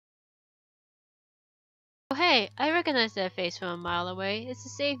Oh hey, I recognize that face from a mile away. It's the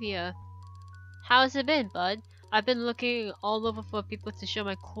Savior. How's it been, bud? I've been looking all over for people to show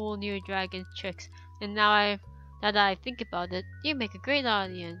my cool new dragon tricks, and now that I think about it, you make a great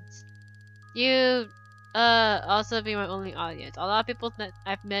audience. You, also be my only audience. A lot of people that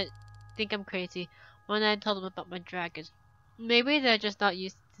I've met think I'm crazy when I tell them about my dragons. Maybe they're just not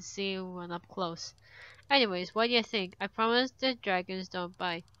used to seeing one up close. Anyways, what do you think? I promise the dragons don't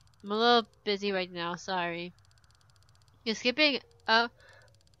bite. I'm a little busy right now, sorry. You're skipping up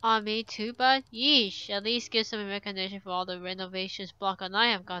on me too, bud? Yeesh, at least give some recognition for all the renovations block and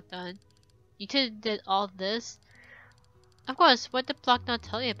I have got done. You two did all this? Of course, what did Block not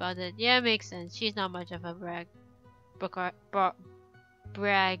tell you about it? Yeah, it makes sense. She's not much of a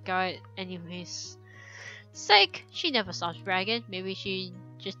braggart anyways. Psych! She never stops bragging. Maybe she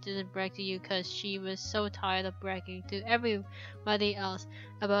just didn't brag to you because she was so tired of bragging to everybody else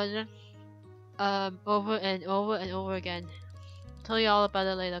about it over and over and over again. I'll tell you all about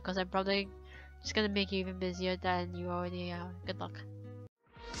it later because I'm probably just gonna make you even busier than you already are. Good luck.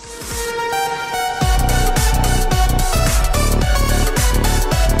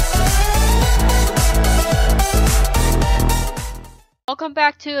 Welcome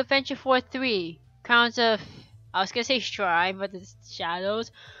back to Adventure 4-3. Crowns of, I was gonna say Shrine, but it's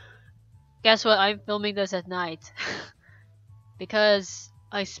Shadows. Guess what? I'm filming this at night. Because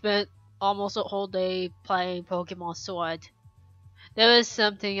I spent almost a whole day playing Pokemon Sword. There was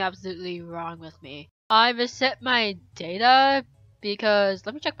something absolutely wrong with me. I reset my data because,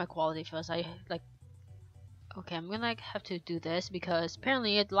 let me check my quality first. Okay, I'm gonna have to do this because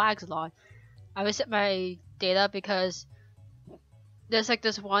apparently it lags a lot. I reset my data because there's like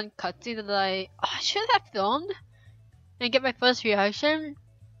this one cutscene that I should have filmed and get my first reaction,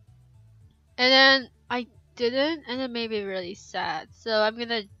 and then I didn't, and it made me really sad. So I'm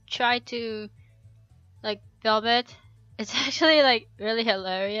gonna try to like film it. It's actually like really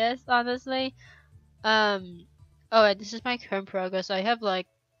hilarious, honestly. Oh, and this is my current progress. I have like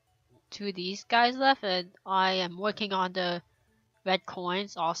 2 of these guys left, and I am working on the red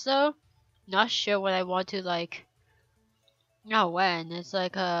coins also. Not sure what I want to like. No, when it's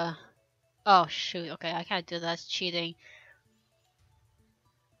like oh shoot, okay, I can't do that, it's cheating.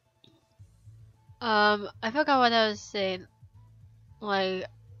 I forgot what I was saying. Like,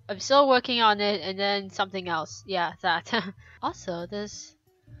 I'm still working on it, and then something else. Yeah, that. Also, there's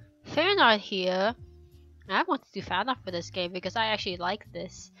fan art here. I want to do fan art for this game because I actually like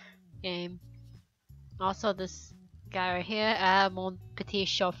this game. Also, this guy right here, Mon Petit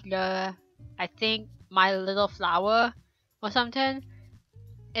Chauffeur. I think My Little Flower or something.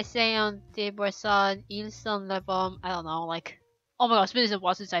 Essay on the Boisson, Il son le bon. I don't know, like, oh my god, it's been a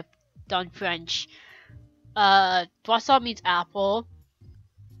while since I've done French. Boisson means apple.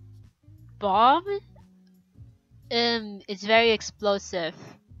 Bomb? It's very explosive.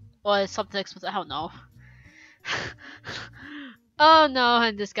 Or something explosive, I don't know. Oh no,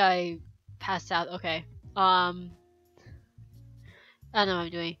 and this guy passed out, okay. I don't know what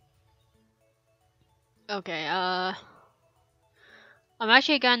I'm doing. Okay, I'm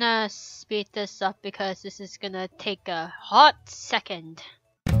actually gonna speed this up because this is gonna take a hot second.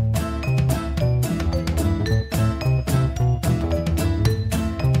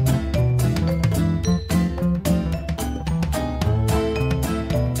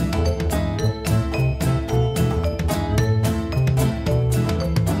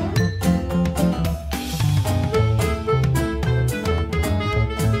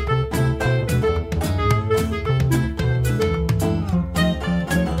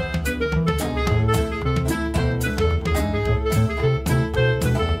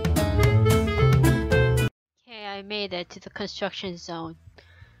 Made it to the construction zone.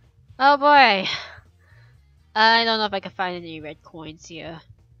 Oh boy, I don't know if I can find any red coins here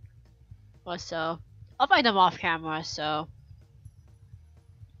or so. I'll find them off camera, so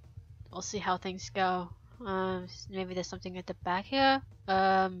we'll see how things go. Maybe there's something at the back here.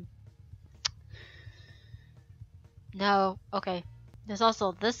 No, okay. There's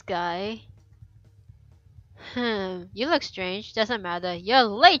also this guy. You look strange. Doesn't matter. You're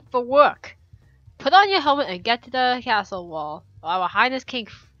late for work. Put on your helmet and get to the castle wall. Our Highness King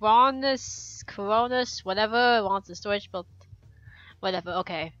Cronus, whatever, wants the storage built. Whatever,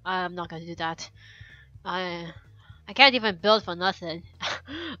 okay. I'm not gonna do that. I can't even build for nothing.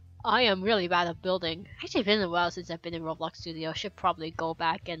 I am really bad at building. Actually, it's been a while since I've been in Roblox Studio. Should probably go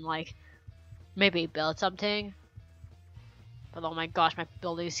back and like, maybe build something. But oh my gosh, my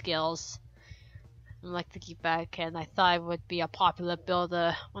building skills. I'd like to keep back, and I thought I would be a popular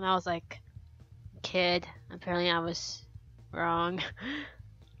builder when I was like kid. Apparently I was wrong.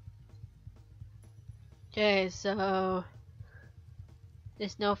 Okay, so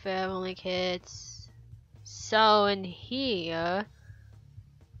there's no fair, only kids. So in here,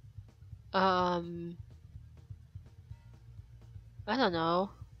 I don't know.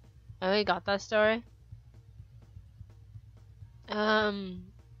 I already got that story. I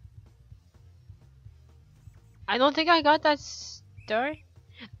don't think I got that story.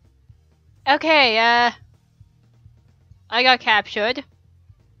 Okay, I got captured.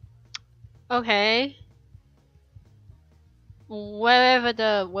 Okay. Where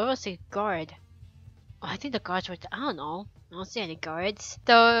was the guard? Oh, I think the guards were, I don't know. I don't see any guards.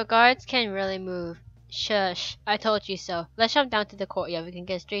 The guards can't really move. Shush, I told you so. Let's jump down to the courtyard. We can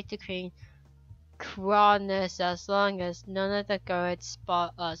get straight to Queen Cronus as long as none of the guards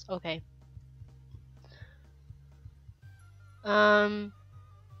spot us. Okay.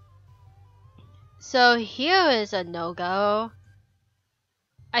 So here is a no-go.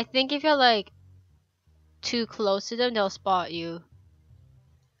 I think if you're like too close to them, they'll spot you.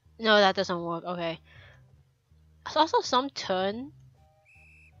 No, that doesn't work. Okay. There's also some turn.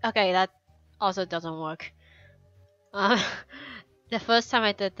 Okay, that also doesn't work. The first time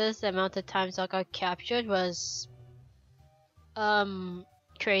I did this, the amount of times I got captured was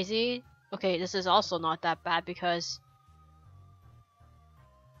crazy. Okay, this is also not that bad because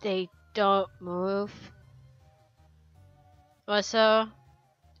they don't move. Also,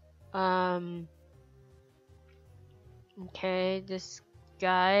 okay, this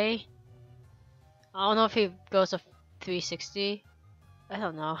guy, I don't know if he goes a 360. I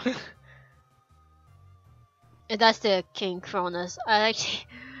don't know. And that's the King Cronus.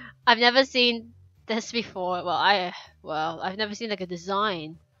 I've never seen this before. I've never seen like a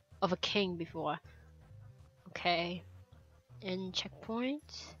design of a king before. Okay, and checkpoint.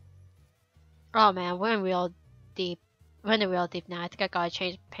 Oh man, we're in real deep. We're in real deep now. I think I gotta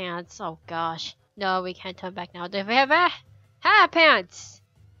change pants. Oh gosh, no, we can't turn back now. Do we have pants?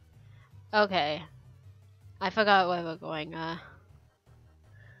 Okay, I forgot where we're going.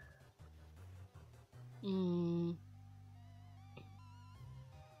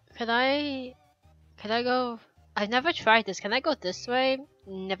 Could I go? I've never tried this. Can I go this way?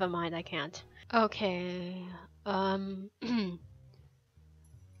 Never mind, I can't. Okay.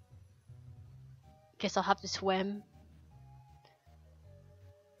 Guess I'll have to swim.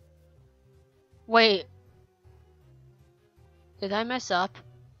 Wait. Did I mess up?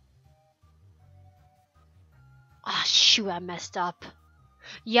 Ah, shoot, I messed up.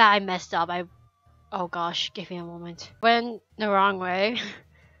 Yeah, I messed up. Oh gosh, give me a moment. Went the wrong way.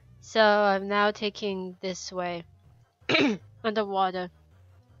 So I'm now taking this way. Underwater.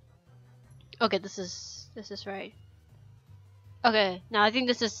 Okay, this is right. Okay, now I think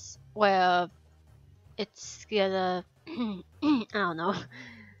this is where it's gonna I don't know.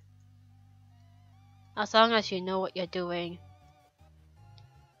 As long as you know what you're doing.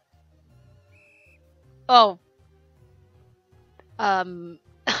 Oh.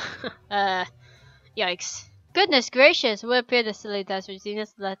 Yikes. Goodness gracious, what appeared the silly desert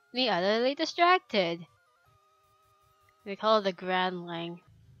Venus left me utterly distracted. We call it the Grandling.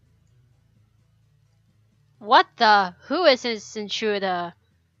 What the? Who is this intruder?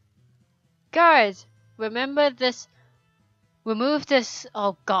 Guards, remove this.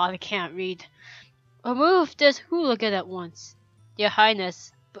 Oh god, I can't read. Remove this hooligan at once. Your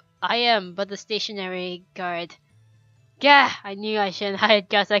Highness, I am but the stationary guard. Gah! I knew I shouldn't hide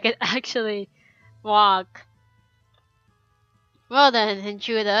guess I could actually walk. Well then,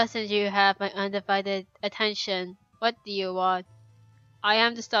 intruder, since you have my undivided attention, what do you want? I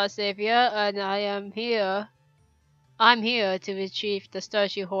am the Star Savior, and I'm here to retrieve the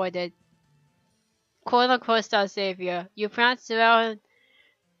stars you hoarded. Quote-unquote Star Savior. You prance around,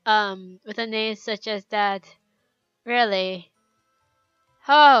 with a name such as that. Really?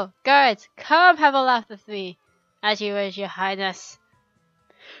 Oh, guards, come have a laugh with me, as you wish, Your Highness.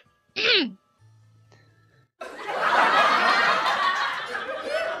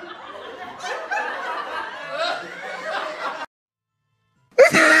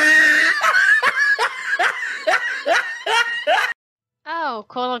 Oh,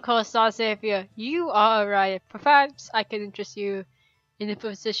 quote-unquote Star Savior, you are right. Perhaps I can interest you in the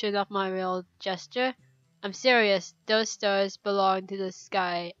position of my real gesture. I'm serious. Those stars belong to the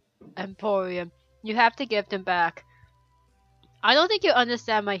Sky Emporium. You have to give them back. I don't think you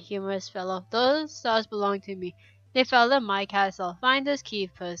understand, my humorous fellow. Those stars belong to me. They fell in my castle. Finders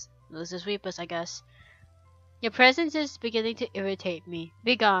keepers. Losers weepers, I guess. Your presence is beginning to irritate me.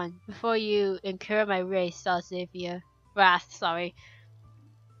 Begone, before you incur my wrath, Star Savior. Wrath, sorry.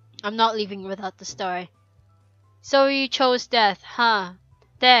 I'm not leaving without the story. So you chose death, huh?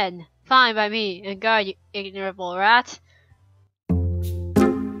 Then, Fine by me. And guard, you ignorable rat.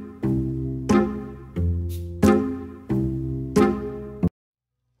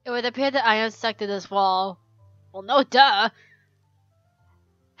 It would appear that I am stuck to this wall. Well, no duh.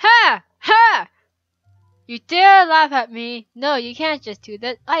 Ha! Ha! You dare laugh at me? No, you can't just do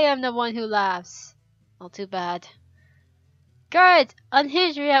that. I am the one who laughs. Well, too bad. Guards,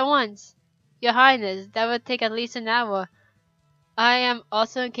 unhinge me at once. Your Highness, that would take at least an hour. I am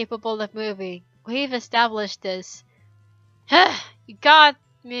also incapable of moving. We've established this. You got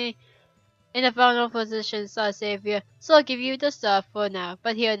me in a vulnerable position, Sir Savior, so I'll give you the stuff for now.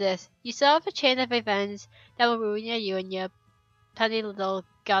 But hear this. You set up a chain of events that will ruin you and your tiny little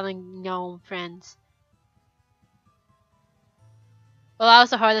golden gnome friends. Well, that was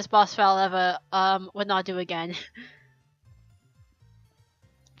the hardest boss battle ever. Would not do again.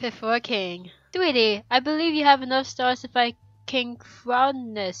 Before King. Sweetie, I believe you have enough stars to fight King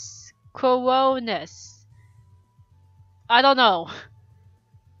Cronus. I don't know.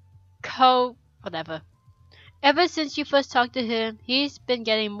 Whatever. Ever since you first talked to him, he's been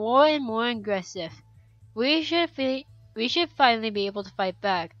getting more and more aggressive. We should finally be able to fight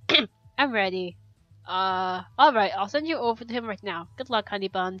back. I'm ready. Alright, I'll send you over to him right now. Good luck, honey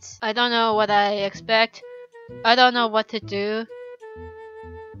buns. I don't know what I expect. I don't know what to do.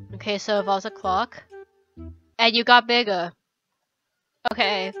 Okay, so if I was a clock. And you got bigger.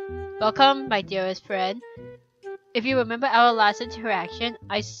 Okay. Welcome, my dearest friend. If you remember our last interaction,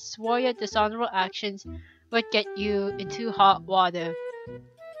 I swore your dishonorable actions would get you into hot water.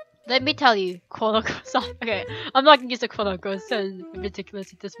 Let me tell you, quote unquote. Okay, I'm not gonna use the quote unquote, it's so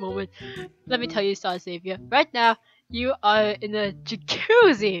ridiculous at this moment. Let me tell you, Star Savior. Right now, you are in a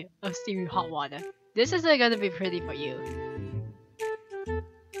jacuzzi of steaming hot water. This isn't gonna be pretty for you.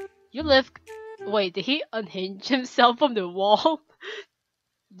 You live. Wait, did he unhinge himself from the wall?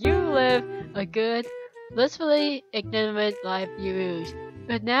 You live a good, blissfully ignorant life you lose.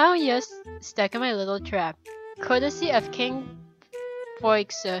 But now you're stuck in my little trap. Courtesy of King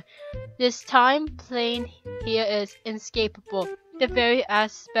Foixer, this time plane here is inescapable. The very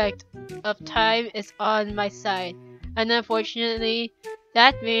aspect of time is on my side. And unfortunately,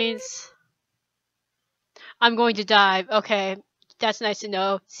 that means I'm going to die. Okay, that's nice to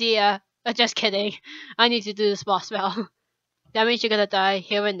know. See ya. Just kidding. I need to do this boss spell. That means you're gonna die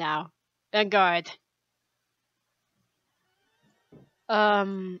here and now. Vanguard.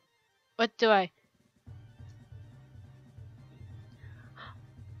 What do I?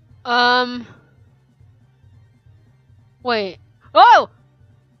 Wait. Oh!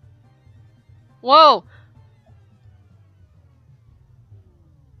 Whoa!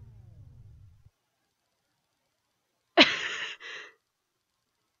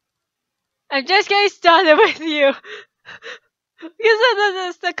 I'm just getting started with you.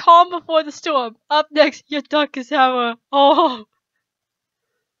 Because the calm before the storm. Up next, your darkest hour. Oh.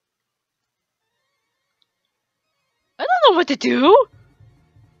 I don't know what to do.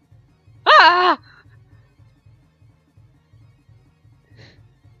 Ah!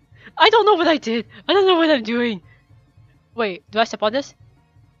 I don't know what I did. I don't know what I'm doing. Wait, do I step on this?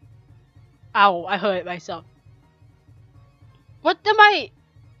 Ow, I hurt myself. What am I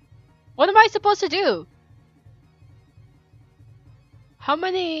supposed to do? How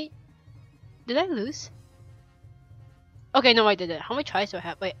many did I lose? Okay, no I didn't. How many tries do I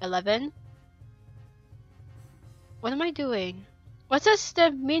have? Wait, 11? What am I doing? What's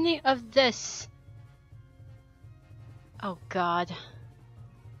the meaning of this? Oh god.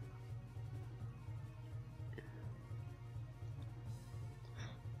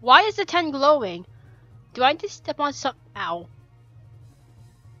 Why is the 10 glowing? Do I just step on some— ow.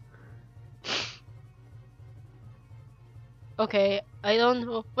 Okay, I don't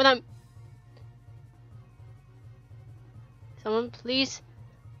know what I'm— someone please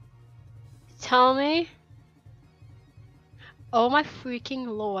tell me. Oh my freaking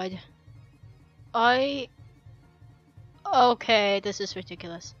lord. Okay, this is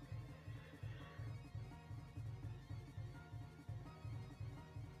ridiculous.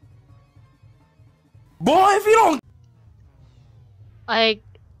 Boy, if you don't—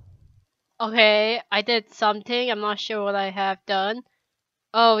 Okay, I did something. I'm not sure what I have done.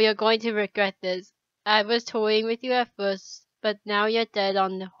 Oh, you're going to regret this. I was toying with you at first, but now you're dead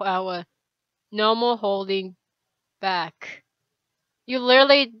on our no more holding back. You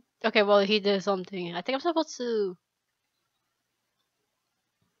literally— okay, well, he did something. I think I'm supposed to—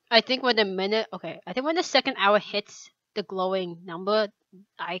 I think when the second hour hits the glowing number,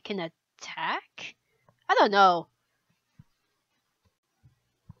 I can attack? I don't know.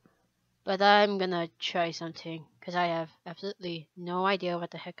 But I'm gonna try something. Because I have absolutely no idea what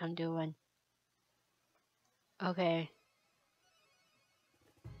the heck I'm doing. Okay.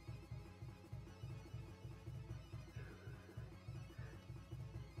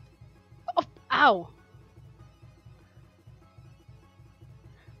 Oh, ow!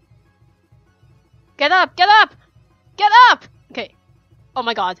 Get up! Get up! Get up! Okay. Oh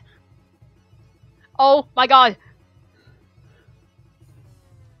my god. Oh my god!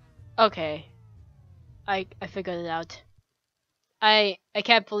 Okay. I figured it out. I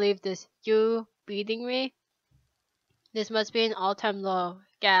can't believe this. You beating me? This must be an all-time low.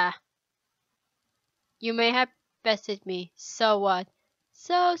 Gah. You may have bested me. So what?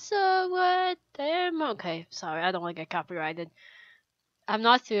 So what? Damn. Okay, sorry. I don't want to get copyrighted. I'm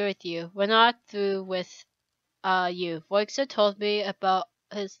not through with you. We're not through with you. Voixer told me about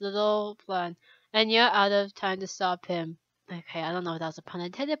his little plan, and you're out of time to stop him. Okay, I don't know if that was a pun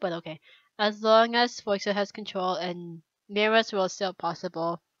intended, but okay. As long as Voixer has control and Mira's world still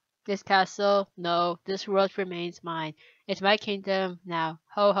possible. This castle, no, this world remains mine. It's my kingdom now.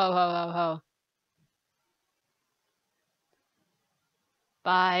 Ho ho ho ho ho.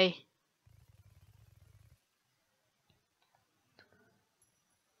 Bye.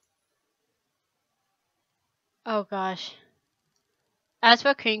 Oh gosh. As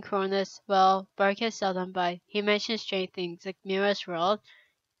for King Cronus, well, Bark is seldom by. He mentions strange things like Mira's world.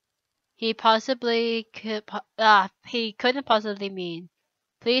 He couldn't possibly mean.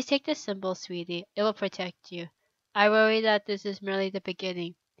 Please take this symbol, sweetie. It will protect you. I worry that this is merely the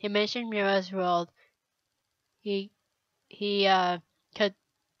beginning. He mentioned Mira's world. He he uh could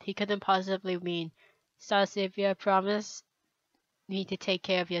he couldn't possibly mean. Sylvia, promise me to take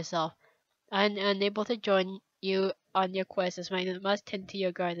care of yourself. I'm unable to join you on your quest as I must tend to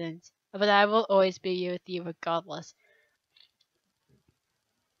your gardens. But I will always be with you regardless.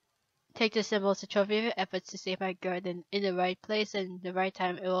 Take the symbol as a trophy of your efforts to save my garden in the right place and the right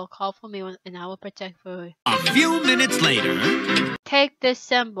time. It will call for me and I will protect for you. A few minutes later. Take this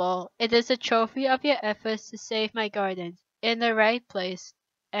symbol. It is a trophy of your efforts to save my garden in the right place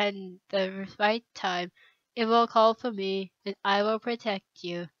and the right time. It will call for me and I will protect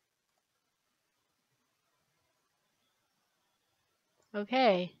you.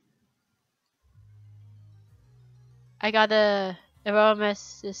 Okay. I got a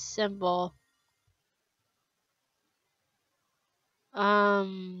aromasis symbol.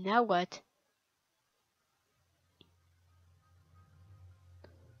 Now what?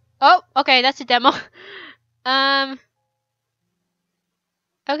 Oh, okay, that's a demo.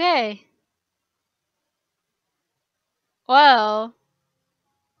 Okay. Well,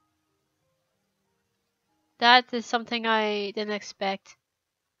 that is something I didn't expect.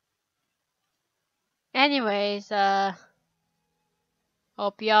 Anyways,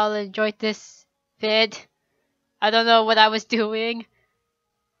 hope y'all enjoyed this vid. I don't know what I was doing,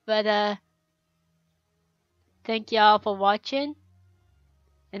 but thank y'all for watching,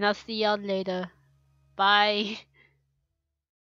 and I'll see y'all later. Bye.